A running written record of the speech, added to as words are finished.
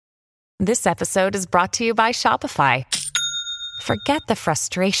This episode is brought to you by Shopify. Forget the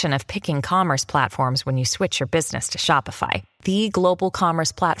frustration of picking commerce platforms when you switch your business to Shopify, the global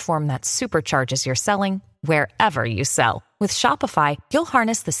commerce platform that supercharges your selling wherever you sell. With Shopify, you'll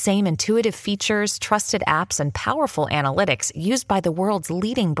harness the same intuitive features, trusted apps, and powerful analytics used by the world's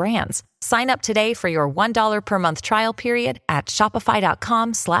leading brands. Sign up today for your $1 per month trial period at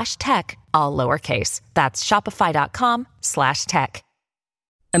shopify.com/tech, all lowercase. That's shopify.com/tech.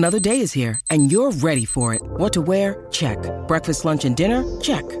 Another day is here, and you're ready for it. What to wear? Check. Breakfast, lunch, and dinner?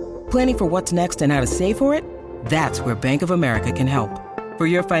 Check. Planning for what's next and how to save for it? That's where Bank of America can help. For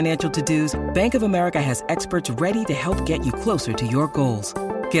your financial to-dos, Bank of America has experts ready to help get you closer to your goals.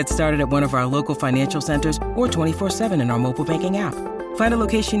 Get started at one of our local financial centers or 24/7 in our mobile banking app. Find a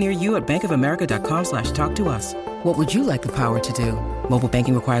location near you at bankofamerica.com/talktous. What would you like the power to do? Mobile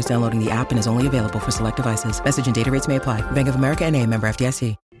banking requires downloading the app and is only available for select devices. Message and data rates may apply. Bank of America NA, member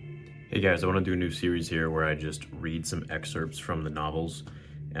FDIC. Hey guys, I want to do a new series here where I just read some excerpts from the novels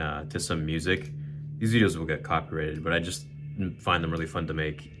to some music. These videos will get copyrighted, but I just find them really fun to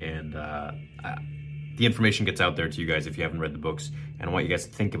make, and the information gets out there to you guys if you haven't read the books, and I want you guys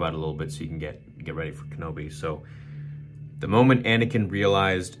to think about it a little bit so you can get ready for Kenobi. So, the moment Anakin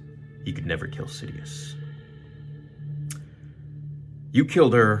realized he could never kill Sidious. You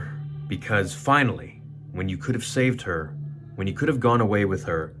killed her because finally, when you could have saved her, when you could have gone away with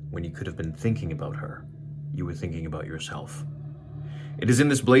her, when you could have been thinking about her, you were thinking about yourself. It is in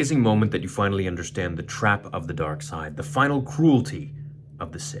this blazing moment that you finally understand the trap of the dark side, the final cruelty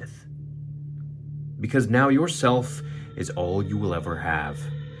of the Sith. Because now yourself is all you will ever have,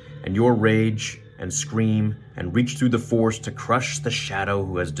 and your rage and scream and reach through the Force to crush the shadow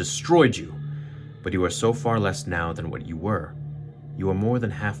who has destroyed you. But you are so far less now than what you were. You are more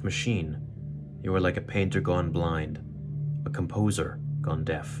than half machine. You are like a painter gone blind, a composer gone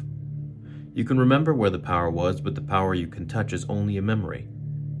deaf. You can remember where the power was, but the power you can touch is only a memory.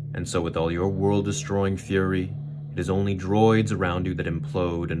 And so with all your world-destroying fury, it is only droids around you that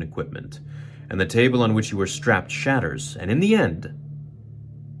implode and equipment. And the table on which you were strapped shatters, and in the end,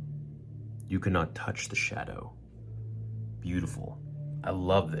 you cannot touch the shadow. Beautiful. I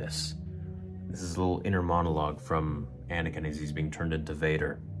love this. This is a little inner monologue from Anakin as he's being turned into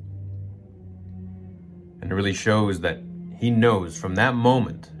Vader. And it really shows that he knows from that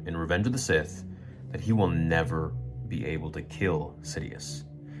moment in Revenge of the Sith that he will never be able to kill Sidious.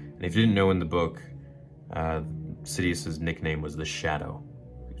 And if you didn't know in the book, Sidious's nickname was the Shadow.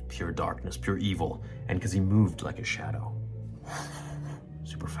 He was pure darkness, pure evil, and because he moved like a shadow.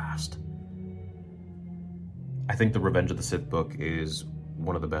 Super fast. I think the Revenge of the Sith book is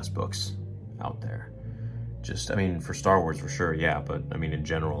one of the best books out there. For Star Wars for sure, yeah, but in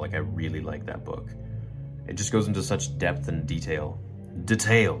general, I really like that book. It just goes into such depth and detail,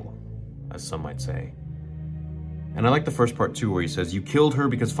 as some might say. And I like the first part too, where he says, you killed her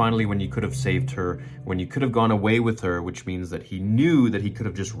because finally when you could have saved her, when you could have gone away with her, which means that he knew that he could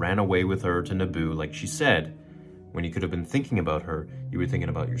have just ran away with her to Naboo, like she said. When you could have been thinking about her, you were thinking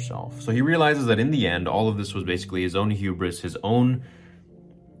about yourself. So he realizes that in the end, all of this was basically his own hubris, his own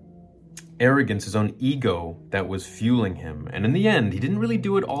arrogance, his own ego that was fueling him. And in the end, he didn't really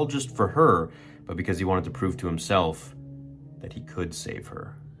do it all just for her, but because he wanted to prove to himself that he could save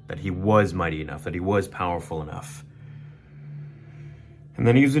her, that he was mighty enough, that he was powerful enough. And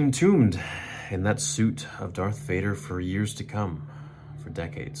then he was entombed in that suit of Darth Vader for years to come, for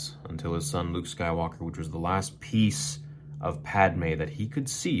decades, until his son Luke Skywalker, which was the last piece of Padme that he could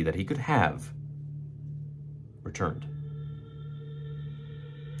see, that he could have, returned.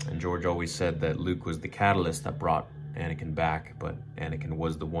 And George always said that Luke was the catalyst that brought Anakin back, but Anakin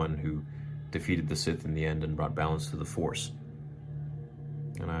was the one who defeated the Sith in the end and brought balance to the Force.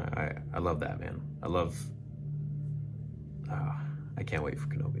 And I love that, man. I can't wait for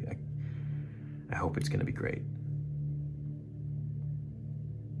Kenobi. I hope it's going to be great.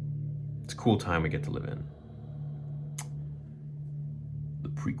 It's a cool time we get to live in. The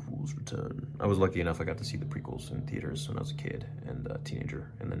prequels return. I was lucky enough I got to see the prequels in theaters when I was a kid and a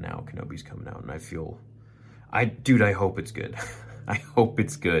teenager, and then now Kenobi's coming out, and I hope it's good. I hope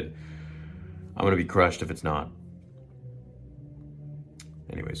it's good. I'm gonna be crushed if it's not.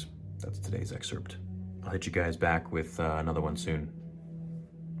 Anyways, that's today's excerpt. I'll hit you guys back with another one soon.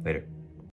 Later.